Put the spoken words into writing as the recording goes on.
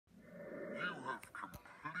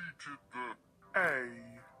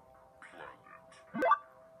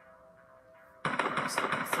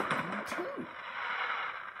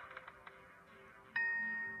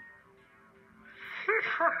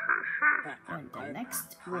find the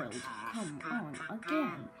next word. Come on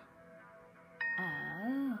again.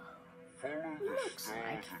 Oh, looks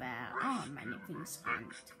like there are many things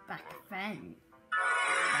linked back then.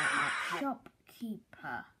 The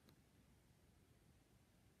shopkeeper.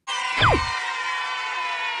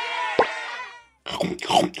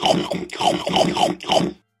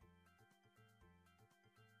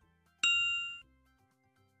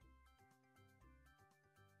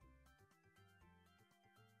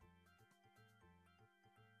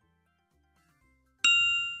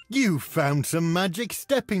 You found some magic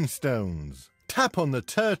stepping stones. Tap on the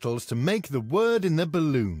turtles to make the word in the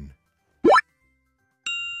balloon.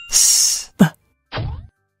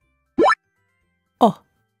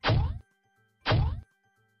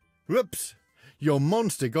 Whoops! Your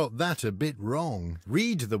monster got that a bit wrong.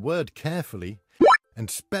 Read the word carefully and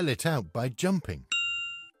spell it out by jumping.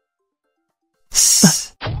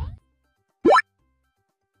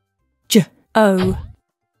 J-O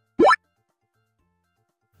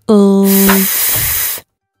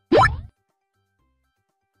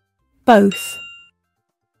both.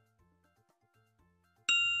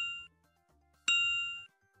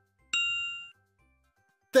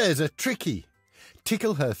 There's a tricky.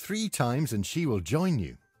 Tickle her 3 times and she will join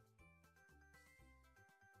you.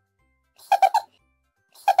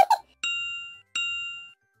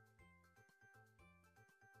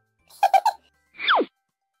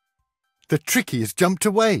 The tricky has jumped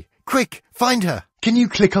away. Quick, find her. Can you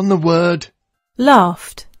click on the word?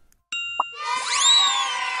 Laughed.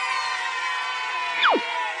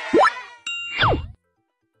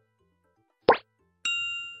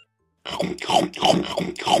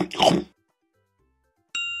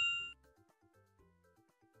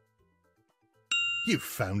 You've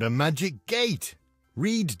found a magic gate.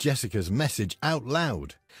 Read Jessica's message out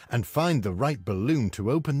loud and find the right balloon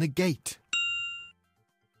to open the gate.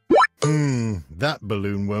 That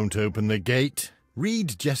balloon won't open the gate.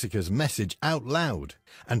 Read Jessica's message out loud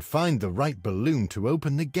and find the right balloon to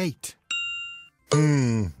open the gate.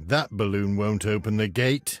 That balloon won't open the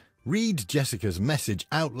gate. Read Jessica's message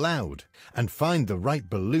out loud and find the right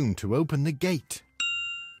balloon to open the gate.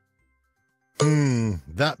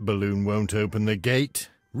 That balloon won't open the gate.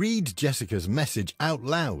 Read Jessica's message out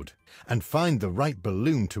loud and find the right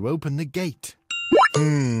balloon to open the gate.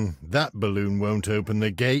 That balloon won't open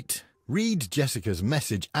the gate. Read Jessica's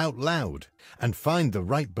message out loud and find the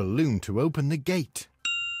right balloon to open the gate.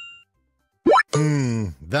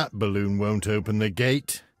 That balloon won't open the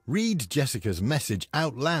gate. Read Jessica's message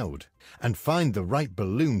out loud and find the right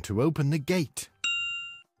balloon to open the gate.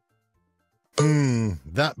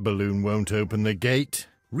 That balloon won't open the gate.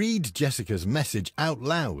 Read Jessica's message out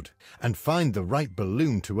loud and find the right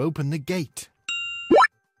balloon to open the gate.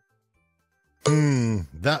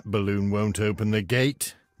 That balloon won't open the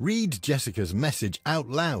gate. Read Jessica's message out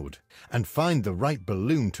loud and find the right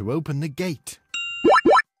balloon to open the gate.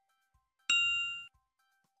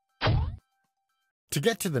 To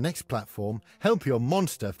get to the next platform, help your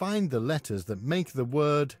monster find the letters that make the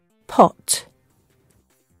word pot.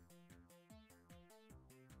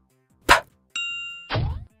 P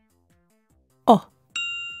O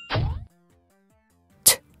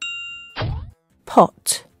T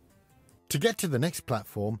pot. To get to the next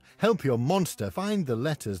platform, help your monster find the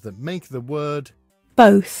letters that make the word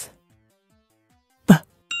both. B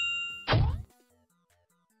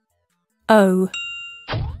O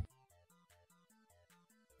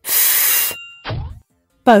F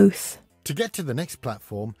both. To get to the next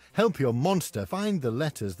platform, help your monster find the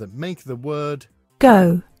letters that make the word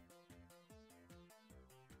go.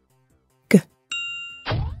 G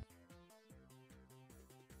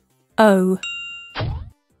O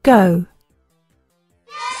go.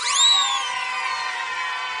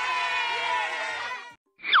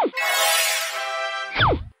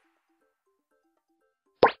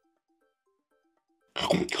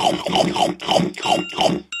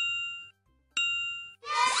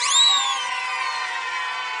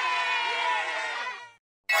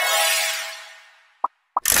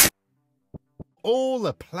 all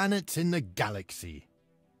the planets in the galaxy.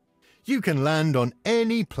 You can land on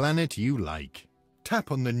any planet you like.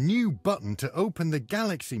 Tap on the new button to open the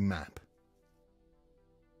galaxy map.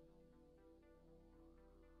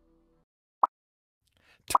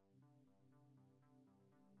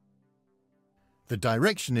 The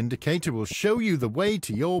direction indicator will show you the way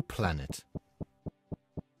to your planet.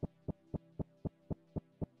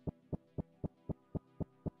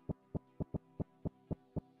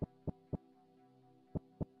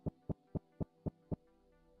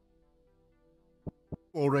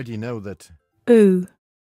 Already know that oo